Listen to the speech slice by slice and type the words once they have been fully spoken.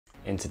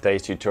In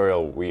today's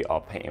tutorial, we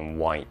are painting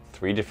white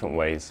 3 different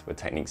ways with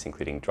techniques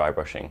including dry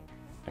brushing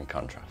and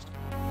contrast.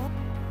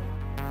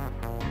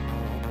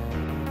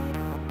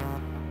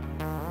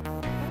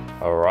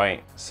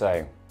 Alright,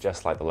 so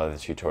just like the leather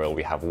tutorial,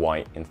 we have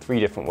white in 3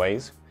 different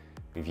ways.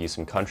 We've used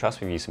some contrast,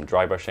 we've used some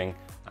dry brushing,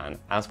 and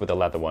as with the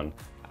leather one,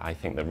 I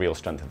think the real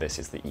strength of this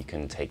is that you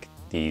can take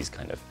these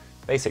kind of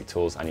basic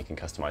tools and you can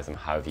customize them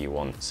however you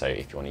want. So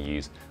if you want to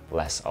use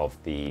less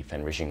of the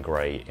Fenrisian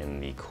grey in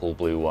the cool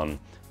blue one,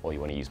 or you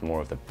want to use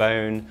more of the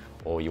bone,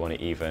 or you want to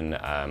even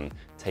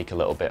take a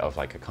little bit of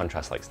like a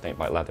contrast like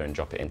snakebite leather and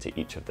drop it into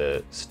each of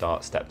the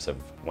start steps of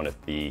one of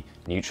the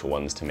neutral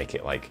ones to make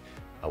it like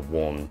a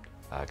warm,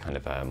 kind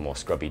of a more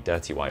scrubby,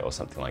 dirty white or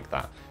something like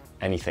that.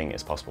 Anything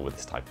is possible with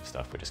this type of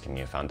stuff. We're just giving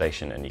you a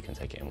foundation and you can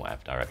take it in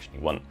whatever direction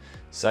you want.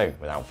 So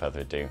without further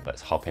ado,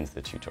 let's hop into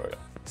the tutorial.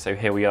 So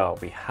here we are,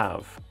 we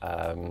have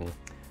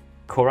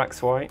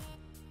Corax White,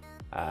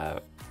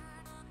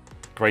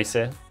 Grey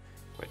Seer,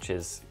 which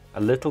is a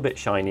little bit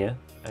shinier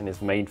and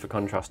is made for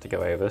contrast to go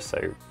over,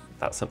 so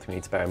that's something we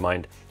need to bear in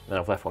mind. And then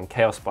I've left one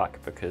Chaos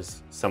Black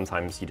because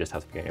sometimes you just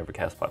have to be going over a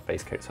Chaos Black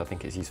base coat, so I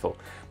think it's useful.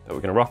 But we're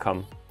going to rock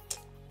on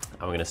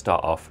and we're going to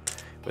start off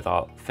with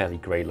our fairly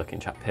grey looking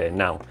chap here.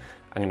 Now,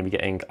 I'm going to be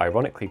getting,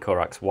 ironically,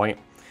 Corax White,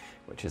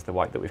 which is the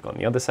white that we've got in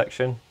the other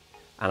section,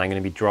 and I'm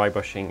going to be dry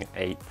brushing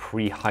a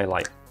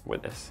pre-highlight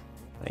with this.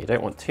 Now, you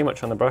don't want too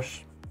much on the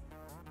brush,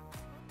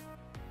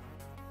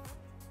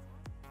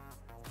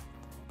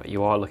 but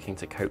you are looking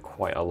to coat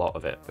quite a lot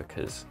of it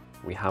because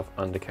we have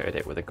undercoated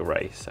it with a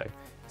grey, so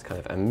it's kind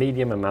of a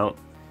medium amount.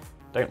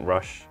 Don't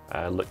rush,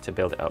 look to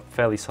build it up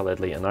fairly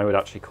solidly, and I would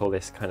actually call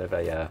this kind of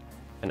a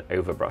an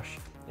overbrush.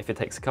 If it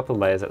takes a couple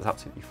of layers, that's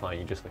absolutely fine.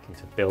 You're just looking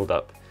to build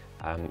up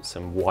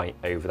some white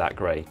over that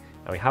grey.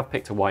 Now we have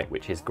picked a white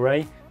which is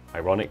grey,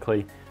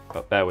 ironically,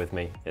 but bear with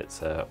me,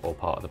 it's all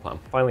part of the plan.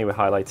 Finally, we're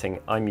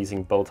highlighting, I'm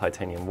using Bold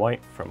Titanium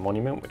White from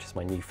Monument, which is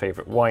my new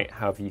favourite white.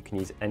 However, you can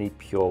use any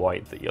pure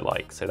white that you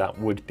like. So that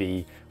would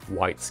be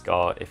White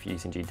Scar if you're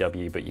using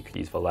GW, but you could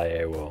use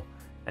Vallejo or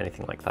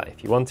anything like that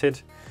if you wanted.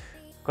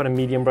 I've got a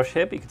medium brush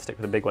here, but you can stick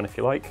with a big one if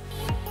you like.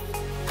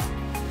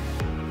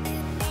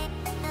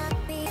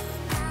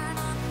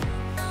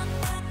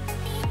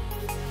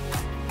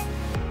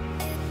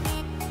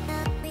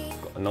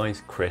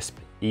 Nice, crisp,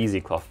 easy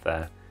cloth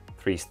there,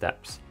 3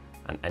 steps,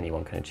 and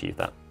anyone can achieve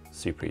that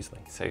super easily.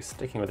 So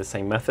sticking with the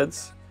same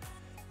methods,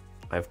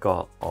 I've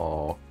got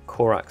our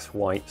Corax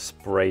White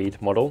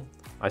sprayed model.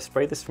 I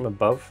sprayed this from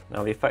above.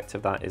 Now the effect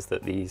of that is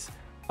that these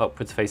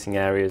upwards facing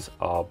areas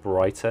are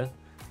brighter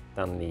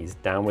than these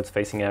downwards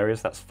facing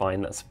areas. That's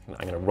fine, that's something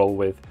that I'm going to roll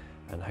with,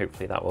 and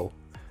hopefully that will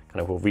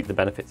we'll reap the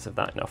benefits of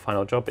that in our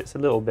final job. It's a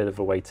little bit of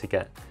a way to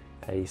get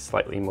a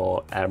slightly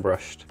more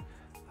airbrushed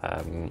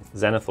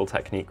zenithal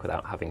technique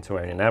without having to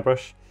own an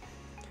airbrush.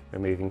 We're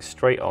moving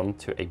straight on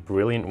to a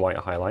brilliant white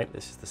highlight.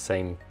 This is the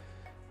same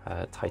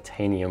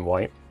titanium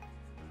white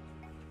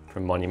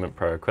from Monument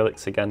Pro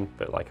Acrylics again,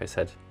 but like I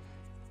said,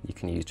 you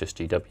can use just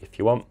GW if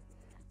you want.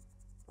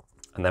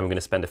 And then we're going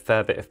to spend a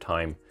fair bit of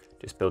time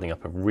just building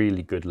up a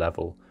really good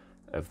level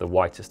of the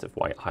whitest of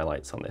white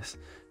highlights on this.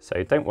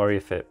 So don't worry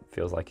if it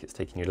feels like it's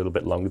taking you a little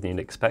bit longer than you'd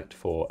expect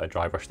for a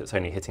dry brush that's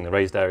only hitting the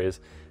raised areas.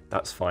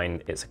 That's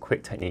fine, it's a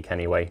quick technique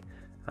anyway.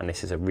 And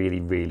this is a really,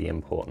 really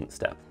important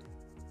step.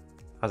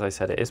 As I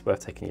said, it is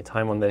worth taking your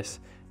time on this.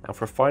 Now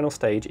for a final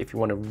stage, if you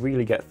want to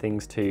really get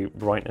things to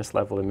brightness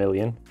level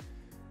 1,000,000,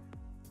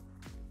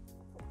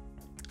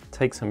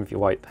 take some of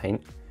your white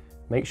paint,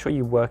 make sure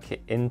you work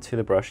it into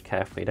the brush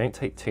carefully, don't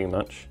take too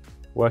much,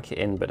 work it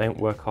in, but don't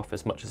work off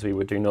as much as we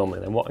would do normally.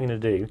 Then what I'm going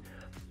to do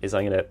is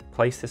I'm going to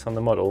place this on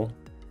the model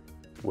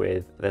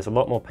with, there's a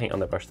lot more paint on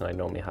the brush than I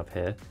normally have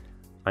here.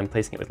 I'm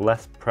placing it with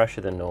less pressure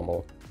than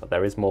normal, but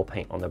there is more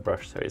paint on the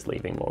brush, so it's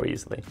leaving more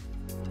easily.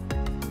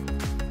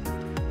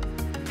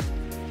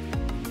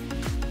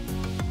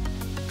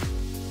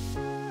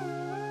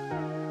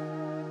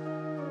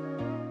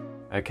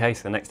 Okay,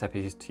 so the next step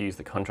is to use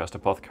the Contrast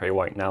Apothecary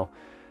White. Now,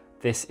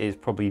 this is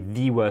probably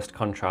the worst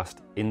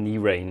contrast in the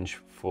range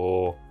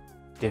for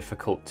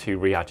difficult to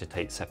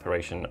re-agitate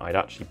separation. I'd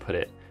actually put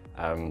it,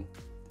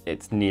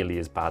 it's nearly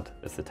as bad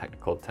as the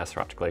technical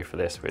Tesseract Glow for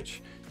this,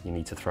 which you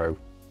need to throw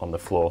on the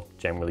floor,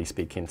 generally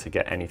speaking, to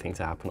get anything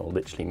to happen or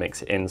literally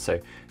mix it in. So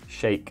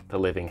shake the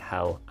living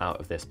hell out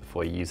of this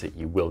before you use it,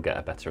 you will get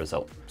a better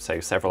result. So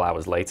several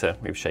hours later,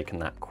 we've shaken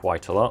that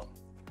quite a lot.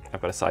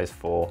 I've got a size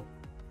 4,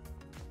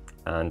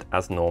 and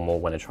as normal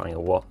when applying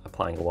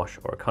a wash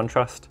or a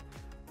contrast,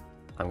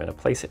 I'm going to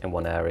place it in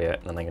one area,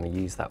 and then I'm going to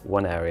use that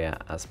one area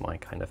as my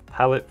kind of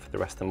palette for the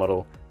rest of the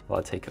model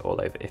while I take it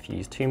all over. If you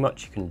use too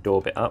much, you can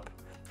daub it up,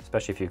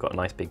 especially if you've got a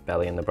nice big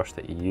belly in the brush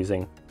that you're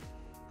using.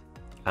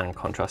 And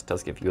contrast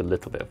does give you a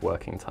little bit of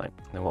working time.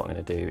 And then what I'm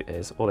going to do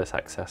is all this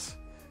excess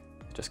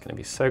is just going to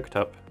be soaked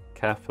up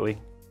carefully.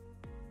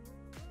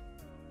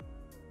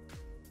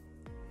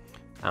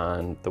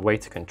 And the way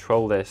to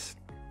control this,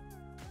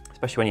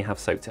 especially when you have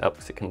soaked it up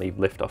because it can leave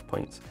lift-off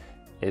points,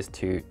 is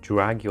to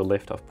drag your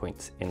lift-off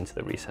points into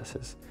the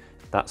recesses.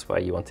 That's where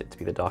you want it to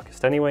be the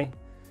darkest anyway.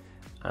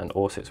 and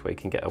also it's where you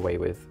can get away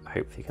with,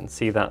 hopefully you can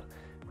see that,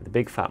 with a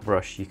big fat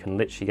brush, you can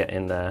literally get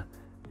in there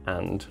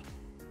and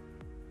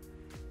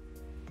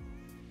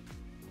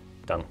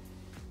done.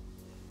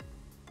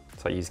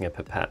 It's like using a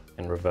pipette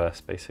in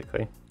reverse,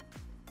 basically.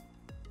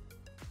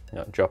 You're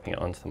not dropping it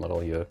onto the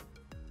model, you're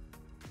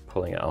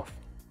pulling it off.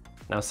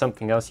 Now,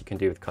 something else you can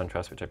do with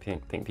contrast, which I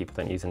think people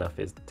don't use enough,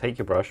 is take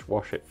your brush,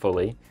 wash it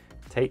fully,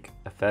 take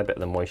a fair bit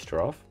of the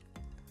moisture off,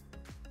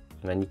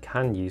 and then you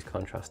can use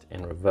contrast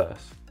in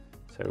reverse.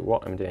 So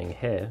what I'm doing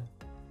here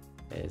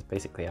is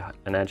basically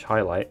an edge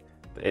highlight,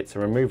 but it's a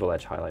removal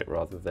edge highlight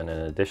rather than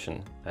an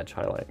addition edge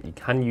highlight. You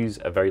can use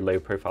a very low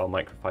profile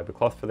microfiber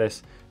cloth for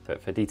this,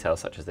 but for details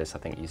such as this, I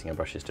think using a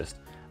brush is just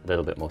a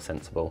little bit more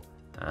sensible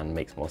and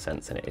makes more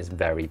sense, and it is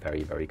very,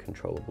 very, very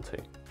controllable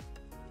too.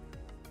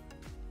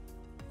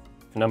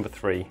 For number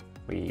 3,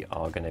 we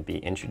are going to be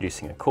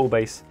introducing a cool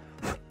base,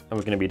 and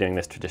we're going to be doing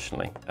this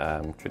traditionally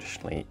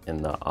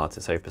in the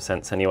Artis Opus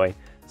sense anyway.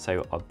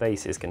 So our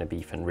base is going to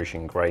be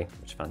Fenrisian Grey,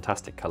 which is a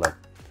fantastic colour.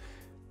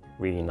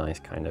 Really nice,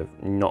 kind of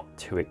not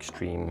too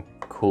extreme,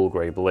 cool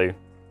grey blue.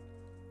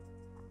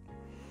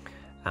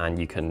 And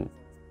you can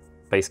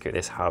basically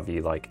this however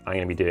you like. I'm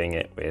going to be doing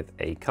it with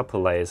a couple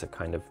of layers of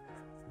kind of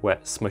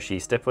wet,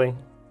 smushy stippling.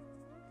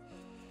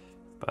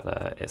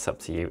 But it's up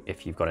to you.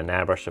 If you've got an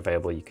airbrush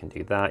available, you can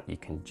do that. You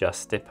can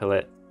just stipple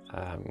it.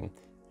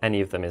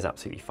 Any of them is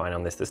absolutely fine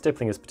on this. The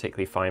stippling is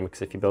particularly fine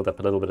because if you build up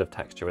a little bit of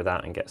texture with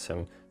that and get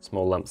some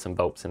small lumps and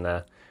bumps in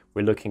there,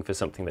 we're looking for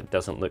something that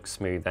doesn't look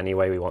smooth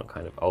anyway. We want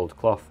kind of old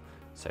cloth,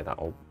 so that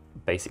will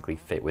basically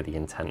fit with the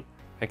intent.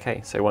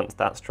 Okay, so once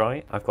that's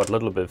dry, I've got a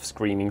little bit of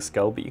Screaming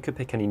Skull, but you could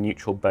pick any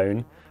neutral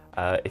bone.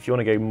 If you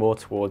want to go more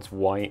towards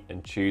white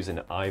and choose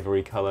an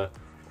ivory color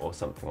or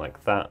something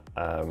like that,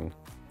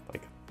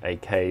 like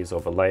AKs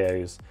or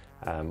Valeos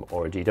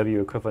or a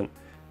GW equivalent,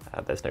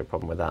 there's no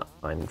problem with that.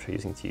 I'm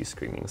choosing to use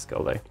Screaming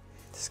Skull though.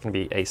 This is going to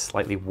be a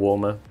slightly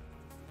warmer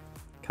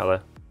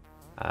color,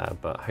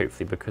 but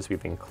hopefully because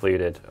we've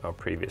included our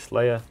previous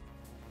layer,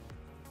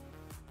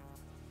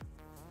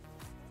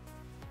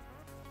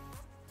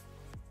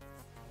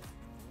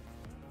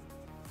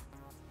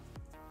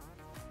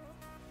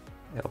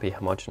 it'll be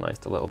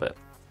homogenized a little bit.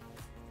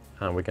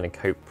 And we're going to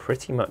coat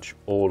pretty much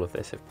all of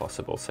this if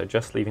possible. So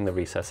just leaving the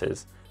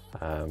recesses.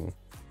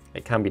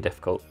 It can be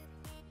difficult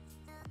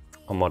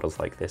on models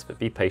like this, but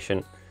be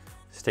patient,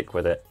 stick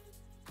with it,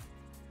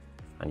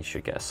 and you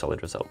should get a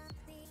solid result.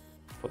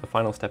 For the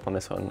final step on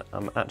this one,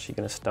 I'm actually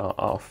going to start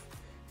off,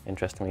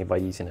 interestingly, by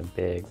using a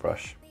big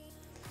brush.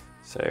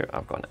 So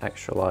I've got an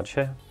extra large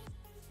here.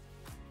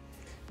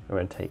 We're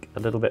going to take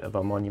a little bit of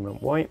our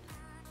Monument White,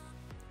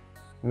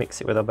 mix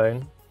it with our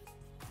bone,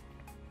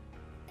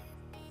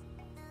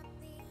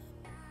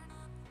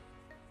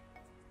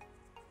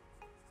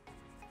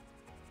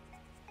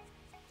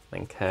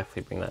 then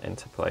carefully bring that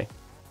into play.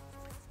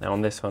 Now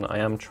on this one, I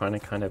am trying to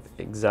kind of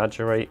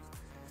exaggerate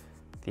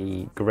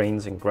the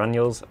grains and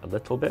granules a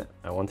little bit.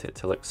 I want it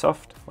to look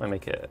soft, I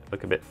make it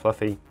look a bit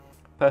fluffy.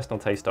 Personal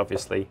taste,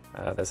 obviously,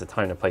 there's a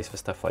time and a place for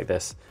stuff like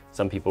this.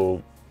 Some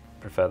people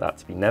prefer that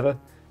to be never,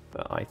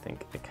 but I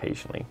think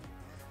occasionally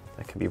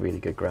there can be really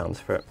good grounds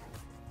for it.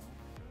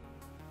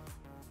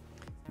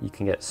 You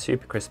can get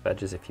super crisp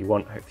edges if you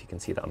want. Hopefully you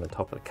can see that on the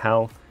top of the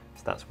cowl.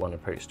 So that's one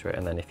approach to it.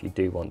 And then if you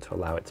do want to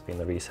allow it to be in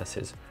the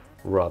recesses,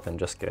 rather than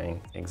just going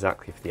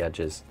exactly for the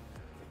edges.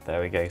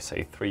 There we go,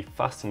 so 3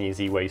 fast and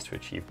easy ways to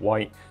achieve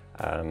white.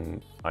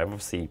 I've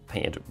obviously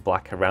painted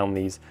black around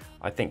these.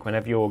 I think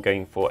whenever you're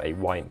going for a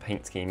white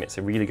paint scheme, it's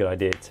a really good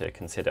idea to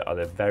consider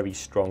other very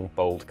strong,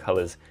 bold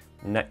colors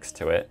next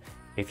to it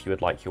if you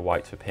would like your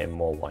white to appear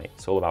more white.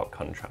 It's all about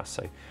contrast.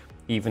 So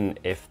even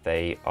if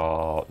they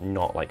are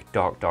not like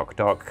dark, dark,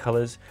 dark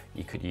colors,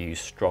 you could use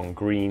strong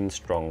greens,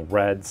 strong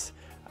reds,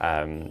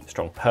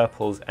 strong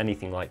purples,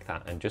 anything like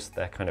that, and just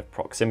their kind of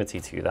proximity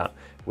to that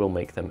will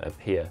make them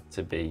appear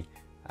to be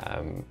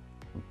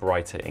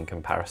brighter in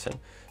comparison.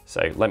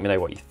 So let me know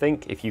what you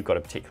think, if you've got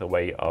a particular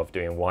way of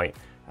doing white,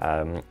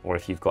 or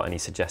if you've got any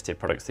suggested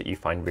products that you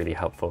find really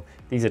helpful.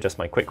 These are just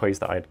my quick ways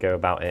that I'd go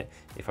about it.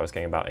 If I was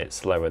going about it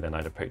slower, then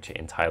I'd approach it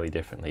entirely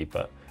differently,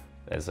 but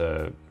there's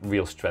a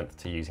real strength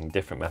to using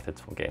different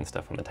methods for getting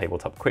stuff on the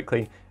tabletop quickly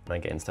and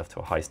then getting stuff to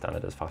a high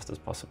standard as fast as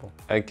possible.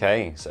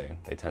 Okay, so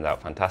they turned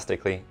out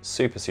fantastically.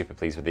 Super, super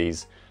pleased with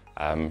these.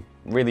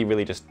 Really,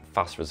 really just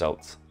fast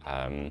results.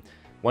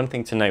 One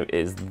thing to note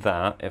is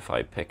that if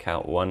I pick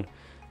out one,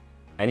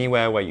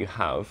 anywhere where you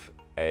have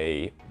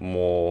a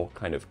more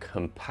kind of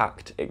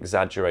compact,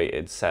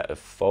 exaggerated set of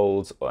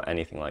folds or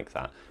anything like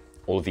that,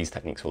 all of these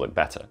techniques will look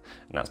better.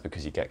 And that's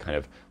because you get kind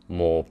of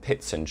more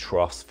pits and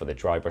troughs for the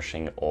dry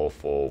brushing or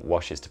for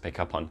washes to pick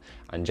up on.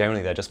 And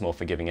generally they're just more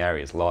forgiving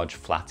areas. Large,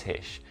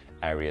 flattish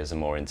areas are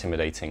more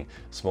intimidating.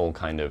 Small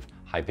kind of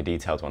hyper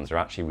detailed ones are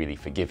actually really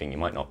forgiving. You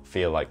might not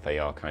feel like they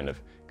are kind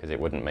of, because it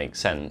wouldn't make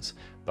sense,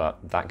 but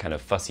that kind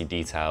of fussy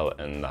detail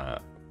and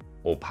that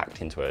all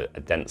packed into a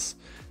dense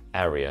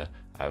area,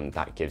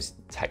 that gives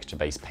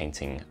texture-based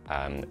painting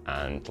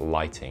and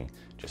lighting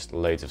just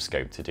loads of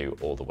scope to do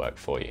all the work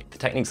for you. The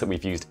techniques that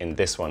we've used in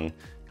this one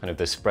kind of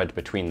the spread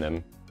between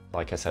them,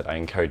 like I said, I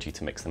encourage you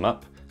to mix them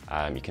up.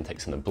 You can take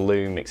some of the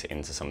blue, mix it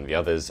into some of the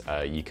others.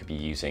 You could be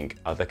using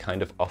other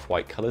kind of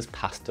off-white colors,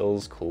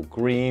 pastels, cool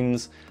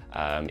greens,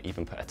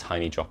 even put a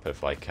tiny drop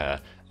of like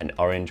an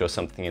orange or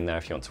something in there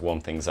if you want to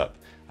warm things up.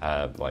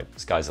 Like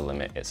sky's the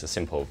limit. It's a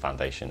simple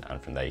foundation, and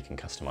from there you can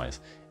customize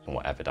in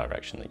whatever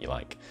direction that you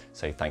like.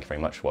 So thank you very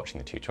much for watching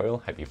the tutorial.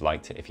 Hope you've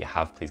liked it. If you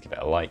have, please give it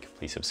a like,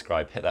 please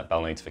subscribe, hit that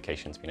bell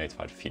notification to be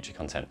notified for future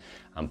content,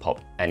 and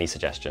pop any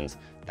suggestions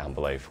down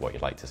below for what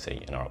you'd like to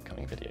see in our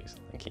upcoming videos.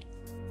 Thank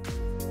you.